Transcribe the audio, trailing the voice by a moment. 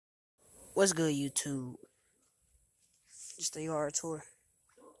What's good, YouTube? It's the Yard Tour.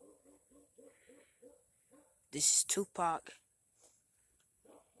 This is Tupac.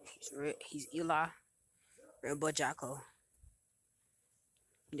 He's Eli, Red Boy Jocko.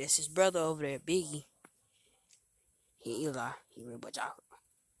 That's his brother over there, Biggie. He Eli. He Red Boy Jocko.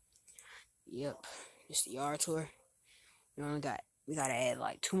 Yep. It's the Yard Tour. We gotta add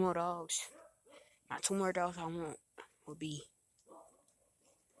like 2 more dogs. Now 2 more dogs I want will be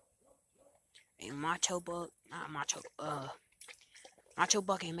a Macho Buck, not Macho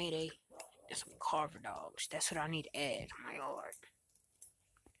Buck and Mayday, and some Carver dogs. That's what I need to add to my yard.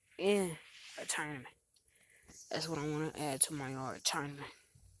 And a tournament. That's what I want to add to my yard. Tournament.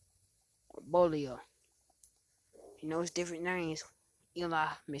 Or Bolio. You know it's different names. Eli,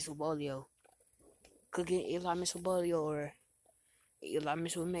 Mr. Bolio. Cooking Eli, Mr. Bolio, or Eli,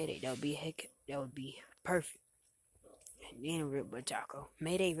 Mr. Mayday. That would be perfect. And then Red Boy Jocko.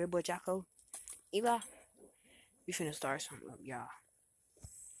 Mayday, Red Boy Jocko. Eli, we finna start something up, y'all.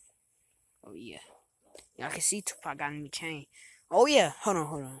 Oh, yeah. Y'all can see Tupac got a new chain. Oh, yeah. Hold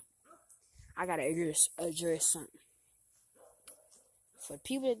on. I gotta address something. For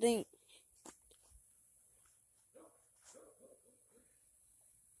people that think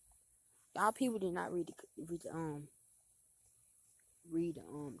y'all people did not read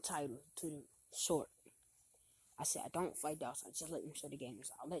the title to the short. I said I don't fight dogs. I just let them show the games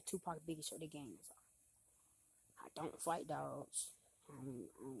off. I let Tupac Biggie show the games off. I don't fight dogs. I don't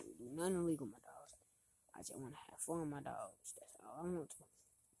do nothing illegal with my dogs. I just want to have fun with my dogs. That's all I want to.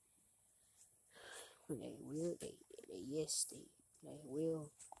 When they will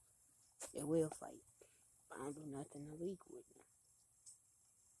fight. But I don't do nothing illegal with them.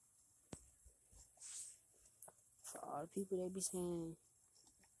 For all the people that be saying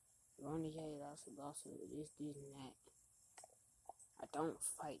Ronnie J lost this, and that. I don't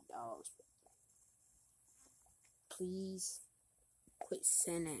fight dogs. Please quit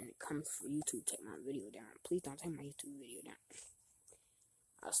saying that and it comes for YouTube. Take my video down. Please don't take my YouTube video down.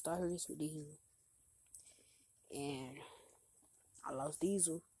 I started this with Diesel. And I lost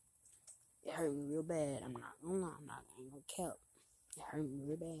Diesel. It hurt me real bad. I'm not gonna lie. I ain't gonna cap. It hurt me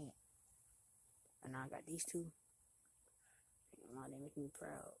real bad. And now I got these two. They make me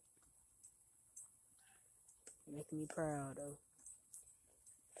proud. They're making me proud, though.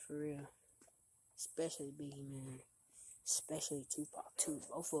 For real. Especially Biggie, man. Especially Tupac, too.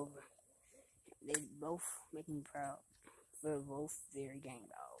 Both of them. They both make me proud. They're both very gang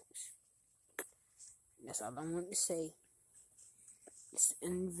dogs. And that's all I wanted to say. It's the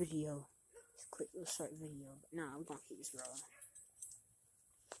end of the video. It's a quick little short video. But nah, we're gonna keep this rolling.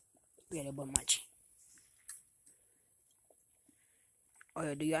 We got that boy much. Oh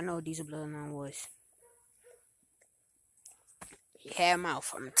yeah, do y'all know what Diesel Bloodline was? He had a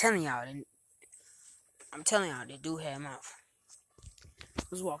mouth. I'm telling y'all, they do have a mouth.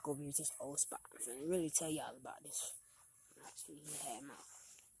 Let's walk over here to this old spot. I'm finna really tell y'all about this. Actually, he had a mouth.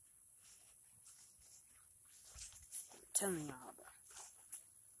 I'm telling y'all about it.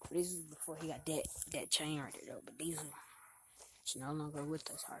 But this is before he got that chain right there, though. But Diesel is no longer with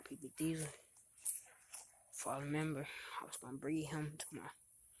us, hard people. Diesel, if I remember, I was gonna breed him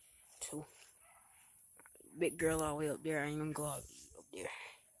to big girl all the way up there. I ain't gonna go up there.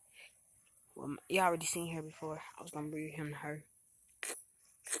 Well, y'all already seen her before. I was gonna breed him to her.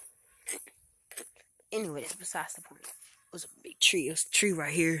 Anyway, that's besides the point. It was a big tree. It was a tree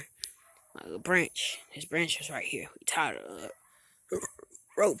right here. Like a branch. His branch was right here. We tied a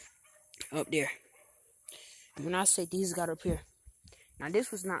rope up there. And when I say these got up here, now this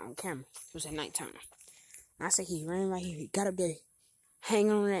was not on camera. It was at nighttime. And I say he ran right here. He got up there,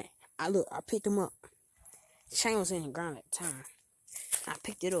 hanging on that. I picked him up. The chain was in the ground at the time. I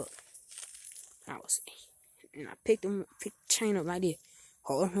picked it up. And I picked the chain up like this,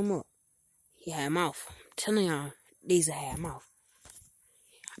 holding him up. He had a mouth. I'm telling y'all, Diesel had a mouth.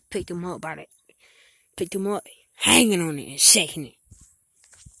 I picked him up hanging on it and shaking it.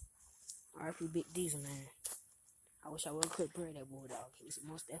 Alright, for Big Diesel, man. I wish I would have quit bread that bulldog. He was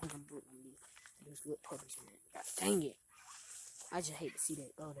most definitely gonna be. Those good puppies, man. God dang it. I just hate to see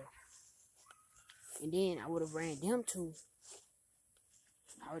that go there. And then I would have ran them two.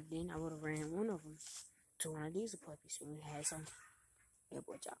 I would have ran one of them to one of these puppies when we had some Red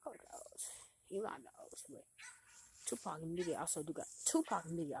Boy Jocko dogs. Eli dogs, but Tupac and Biggie also do got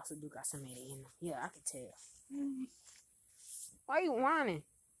some of it in them. Yeah, I can tell. Why you whining?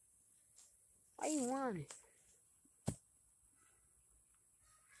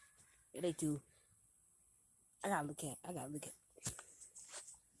 Yeah, they do. I gotta look at.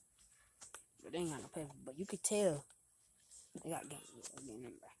 But they ain't got no paper. But you could tell they got game.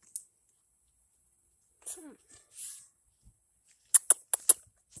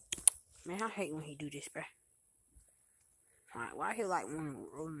 Man, I hate when he do this, bruh. Alright, why he like one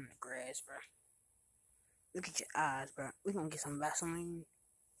rolling in the grass, bruh? Look at your eyes, bruh. We gonna get some Vaseline.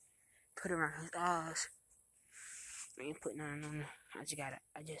 Put it around his eyes. I ain't putting nothing on there. I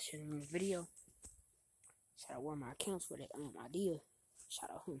just showed him in the video. Shout out one of my accounts for that idea.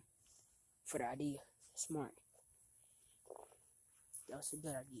 Shout out him for the idea. Smart. That was a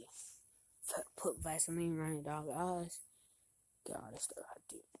good idea. Put Vaseline around your dog's eyes. Get all this stuff I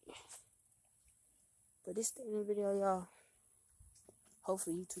did. But this is the end of the video, y'all.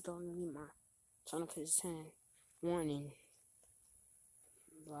 Hopefully YouTube don't delete my channel because it's saying warning.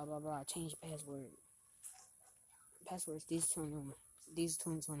 Blah blah blah. Change the password. Password's these 2021. These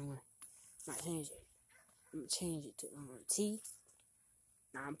 2021. Might change it. I'm gonna change it to T.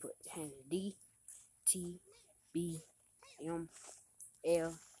 Now I'm change it D, T, B, M,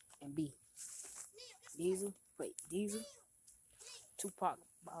 L, and B. Diesel. Wait, Diesel. Tupac,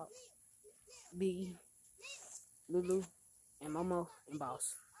 Bob, Biggie, Lulu, and Momo, and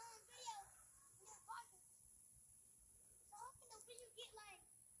Boss.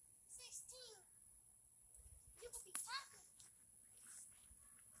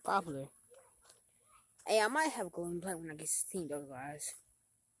 Popular. Hey, I might have a golden plate when I get 16 though, guys.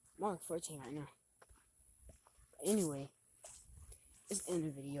 I'm only 14 right now. But anyway, it's the end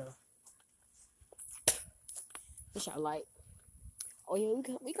of the video. Make sure I like. Oh yeah,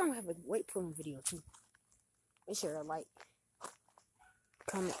 we gonna have a weight pulling video too. Make sure to like,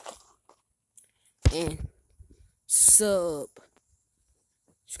 comment, and subscribe.